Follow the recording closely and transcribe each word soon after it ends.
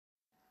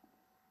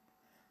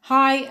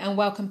Hi, and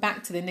welcome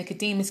back to the Nic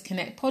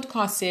Connect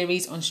podcast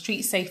series on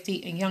street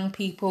safety and young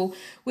people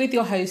with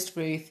your host,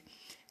 Ruth.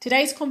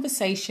 Today's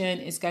conversation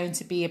is going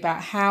to be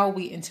about how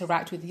we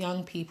interact with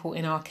young people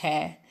in our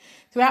care.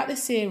 Throughout the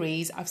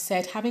series, I've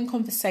said having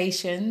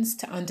conversations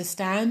to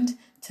understand,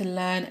 to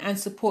learn and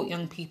support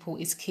young people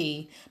is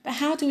key. But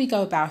how do we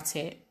go about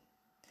it?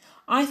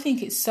 I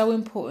think it's so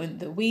important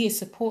that we as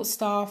support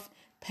staff,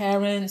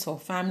 parents or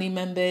family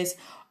members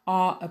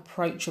are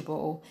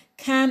approachable.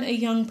 Can a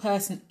young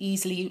person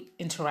easily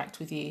interact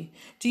with you?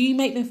 Do you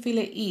make them feel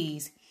at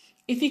ease?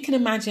 If you can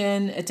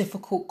imagine a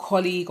difficult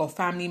colleague or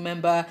family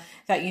member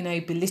that,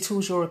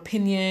 belittles your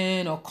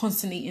opinion or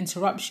constantly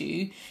interrupts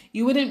you,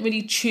 you wouldn't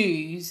really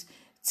choose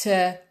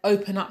to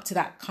open up to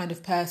that kind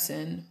of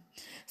person.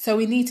 So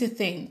we need to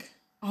think,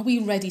 are we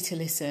ready to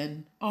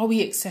listen? Are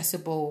we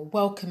accessible,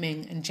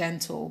 welcoming and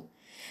gentle?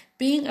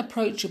 Being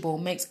approachable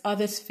makes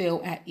others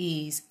feel at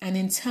ease and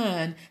in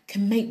turn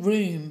can make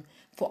room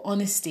for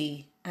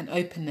honesty and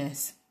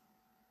openness.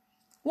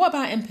 What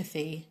about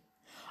empathy?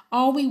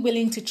 Are we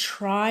willing to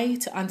try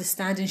to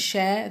understand and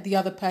share the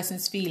other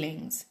person's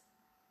feelings?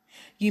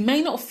 You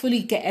may not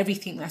fully get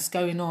everything that's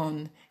going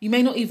on. You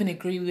may not even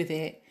agree with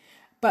it,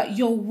 but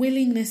your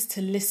willingness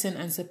to listen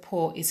and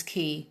support is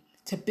key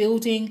to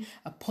building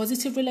a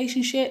positive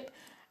relationship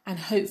and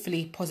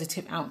hopefully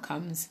positive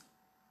outcomes.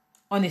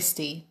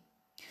 Honesty.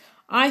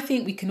 I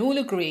think we can all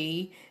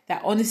agree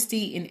that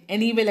honesty in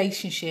any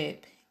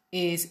relationship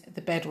is the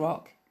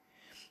bedrock.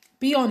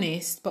 Be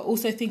honest, but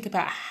also think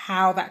about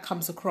how that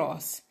comes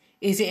across.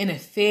 Is it in a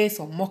fierce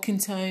or mocking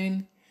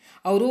tone?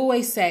 I would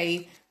always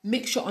say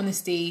mix your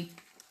honesty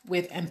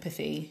with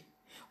empathy.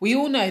 We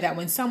all know that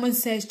when someone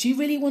says, "Do you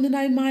really want to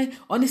know my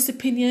honest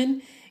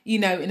opinion?"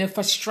 in a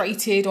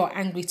frustrated or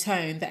angry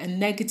tone, that a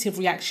negative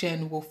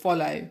reaction will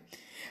follow.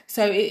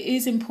 So it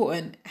is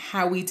important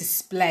how we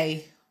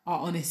display our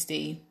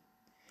honesty.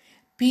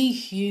 Be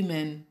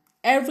human.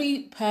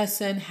 Every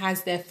person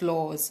has their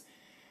flaws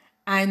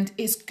and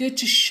it's good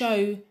to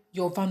show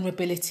your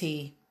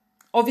vulnerability,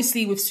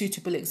 obviously with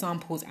suitable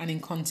examples and in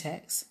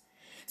context.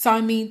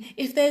 So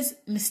if there's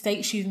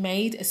mistakes you've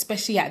made,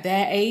 especially at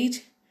their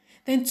age,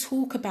 then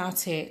talk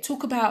about it.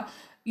 Talk about,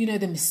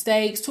 the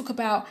mistakes, talk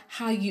about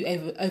how you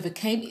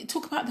overcame,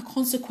 talk about the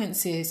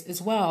consequences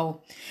as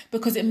well,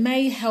 because it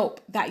may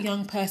help that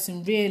young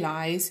person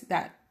realize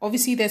that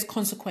obviously there's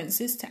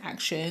consequences to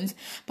actions,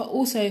 but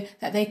also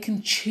that they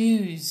can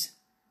choose.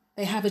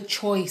 They have a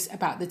choice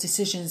about the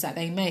decisions that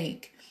they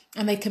make,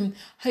 and they can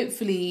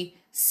hopefully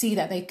see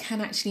that they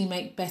can actually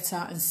make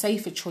better and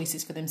safer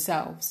choices for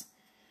themselves.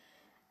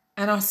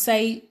 And I'll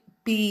say,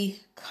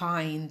 be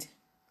kind.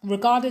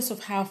 Regardless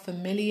of how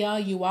familiar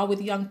you are with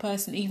a young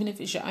person, even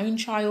if it's your own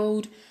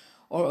child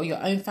or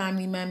your own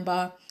family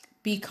member,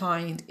 be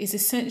kind. It's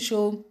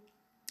essential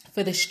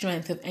for the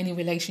strength of any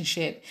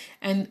relationship.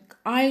 And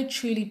I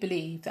truly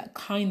believe that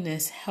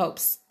kindness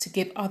helps to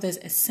give others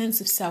a sense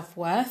of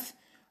self-worth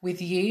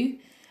with you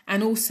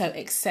and also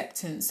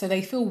acceptance. So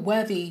they feel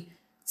worthy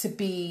to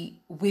be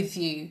with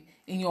you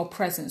in your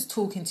presence,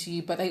 talking to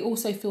you, but they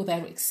also feel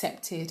they're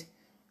accepted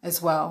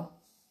as well.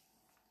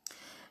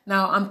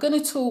 Now, I'm going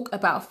to talk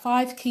about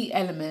 5 key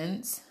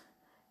elements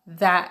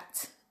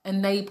that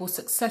enable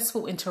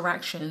successful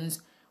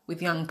interactions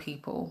with young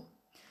people.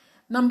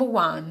 Number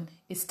 1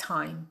 is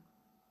time.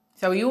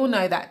 So we all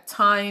know that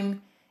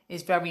time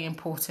is very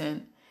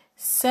important.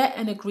 Set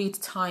an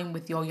agreed time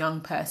with your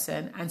young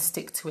person and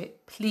stick to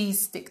it.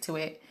 Please stick to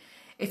it.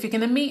 If you're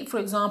going to meet, for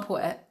example,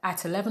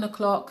 at 11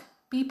 o'clock,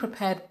 be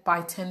prepared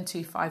by 10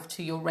 to 5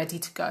 to you're ready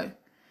to go.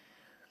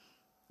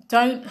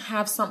 Don't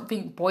have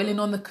something boiling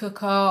on the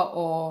cooker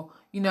or,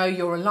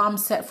 your alarm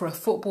set for a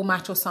football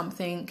match or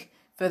something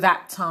for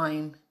that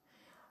time.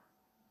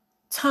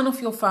 Turn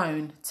off your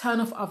phone, turn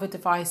off other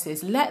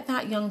devices. Let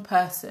that young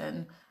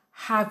person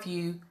have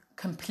you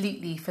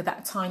completely for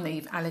that time that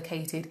you've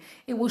allocated.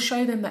 It will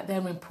show them that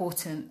they're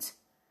important,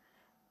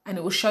 and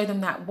it will show them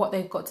that what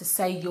they've got to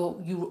say,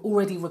 you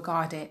already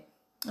regard it.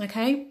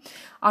 Okay?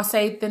 I'll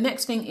say the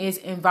next thing is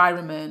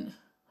environment.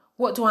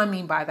 What do I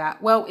mean by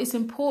that? Well, it's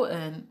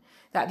important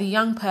that the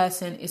young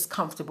person is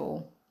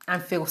comfortable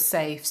and feels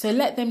safe. So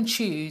let them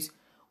choose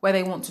where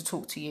they want to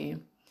talk to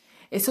you.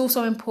 It's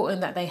also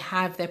important that they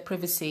have their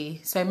privacy.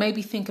 So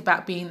maybe think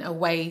about being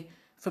away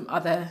from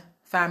other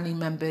family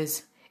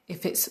members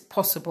if it's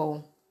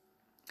possible.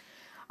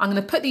 I'm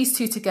going to put these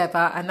 2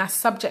 together, and that's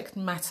subject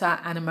matter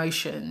and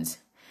emotions.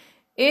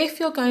 If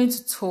you're going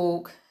to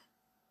talk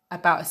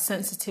about a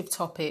sensitive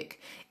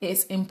topic,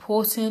 it's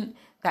important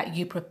that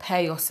you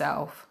prepare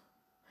yourself.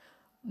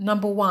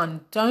 Number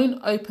 1, don't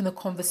open the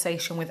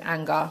conversation with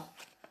anger.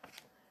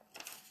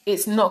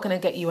 It's not going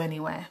to get you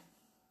anywhere.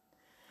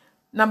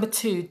 Number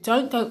 2,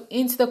 don't go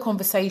into the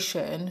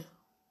conversation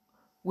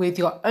with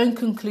your own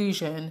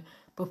conclusion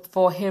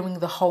before hearing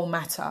the whole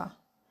matter,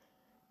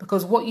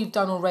 because what you've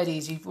done already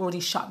is you've already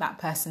shut that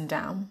person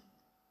down.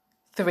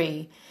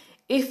 3,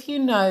 if you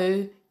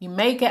know you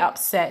may get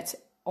upset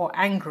or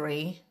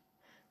angry,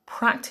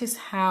 practice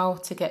how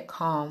to get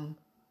calm.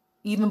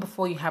 even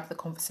before you have the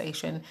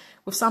conversation.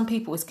 With some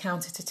people, it's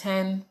counted to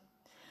 10.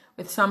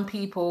 With some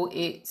people,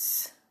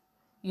 it's,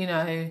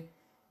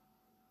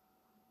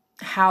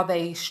 how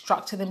they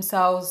structure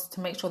themselves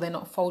to make sure they're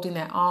not folding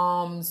their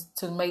arms,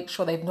 to make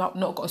sure they've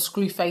not got a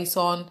screw face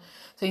on.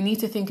 So you need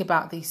to think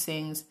about these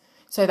things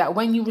so that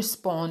when you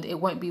respond, it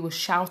won't be with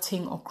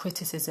shouting or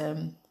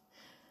criticism.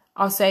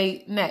 I'll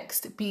say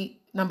next,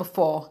 number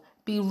 4,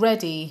 be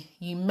ready.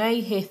 You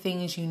may hear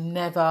things you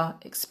never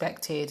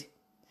expected.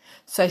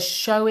 So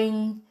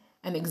showing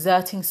and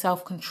exerting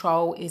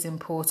self-control is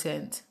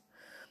important.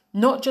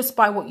 Not just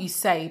by what you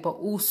say, but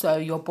also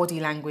your body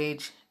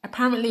language.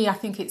 Apparently, I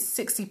think it's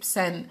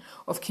 60%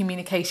 of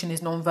communication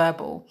is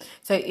nonverbal.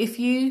 So if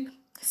you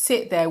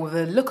sit there with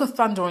a look of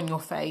thunder on your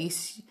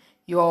face,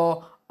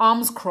 your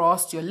arms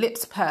crossed, your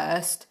lips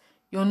pursed,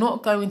 you're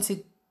not going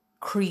to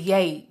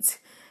create,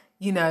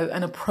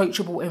 an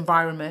approachable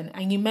environment.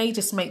 And you may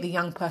just make the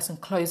young person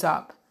close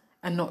up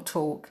and not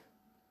talk.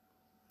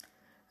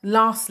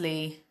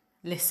 Lastly,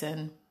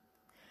 listen.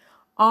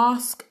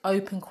 Ask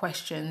open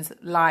questions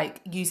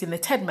like using the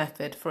TED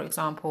method, for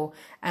example,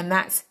 and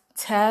that's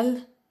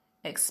tell,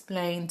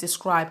 explain,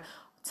 describe.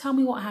 Tell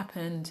me what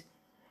happened.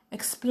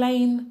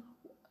 Explain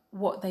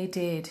what they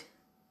did.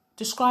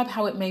 Describe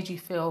how it made you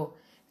feel.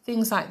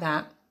 Things like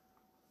that.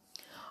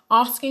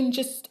 Asking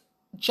just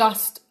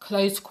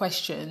closed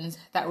questions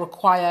that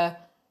require,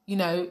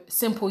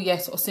 simple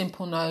yes or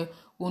simple no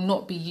will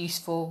not be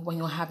useful when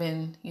you're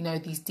having,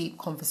 these deep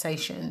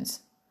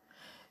conversations.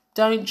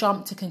 Don't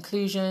jump to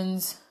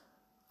conclusions,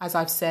 as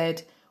I've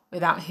said,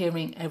 without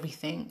hearing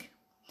everything.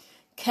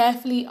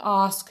 Carefully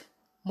ask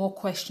more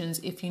questions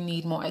if you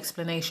need more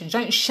explanations.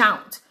 Don't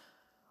shout,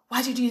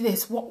 why did you do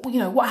this?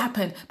 What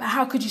happened? But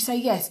how could you say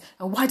yes?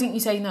 And why didn't you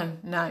say no?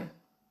 No.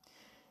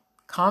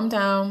 Calm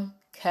down.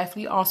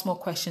 Carefully ask more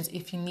questions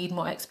if you need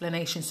more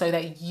explanations so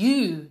that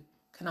you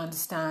can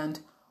understand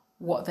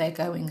what they're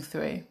going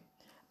through.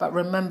 But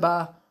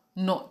remember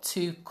not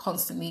to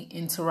constantly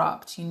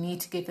interrupt. You need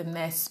to give them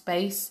their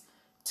space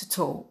to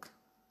talk.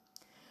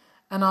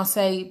 And I'll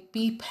say,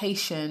 be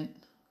patient.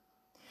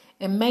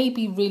 It may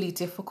be really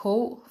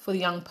difficult for the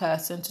young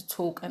person to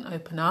talk and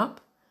open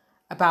up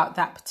about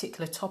that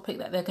particular topic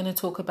that they're going to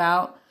talk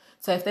about.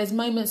 So if there's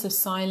moments of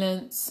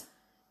silence,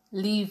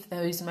 leave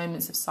those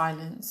moments of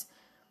silence,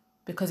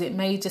 because they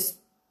may just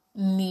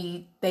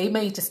need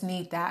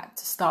that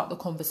to start the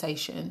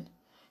conversation.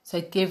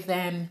 So give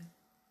them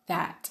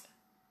that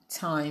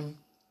time.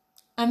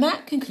 And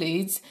that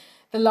concludes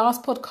the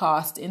last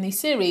podcast in this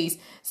series.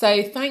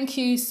 So thank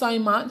you so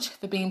much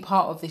for being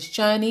part of this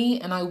journey,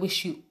 and I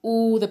wish you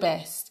all the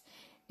best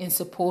in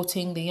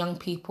supporting the young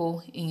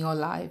people in your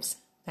lives.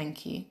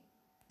 Thank you.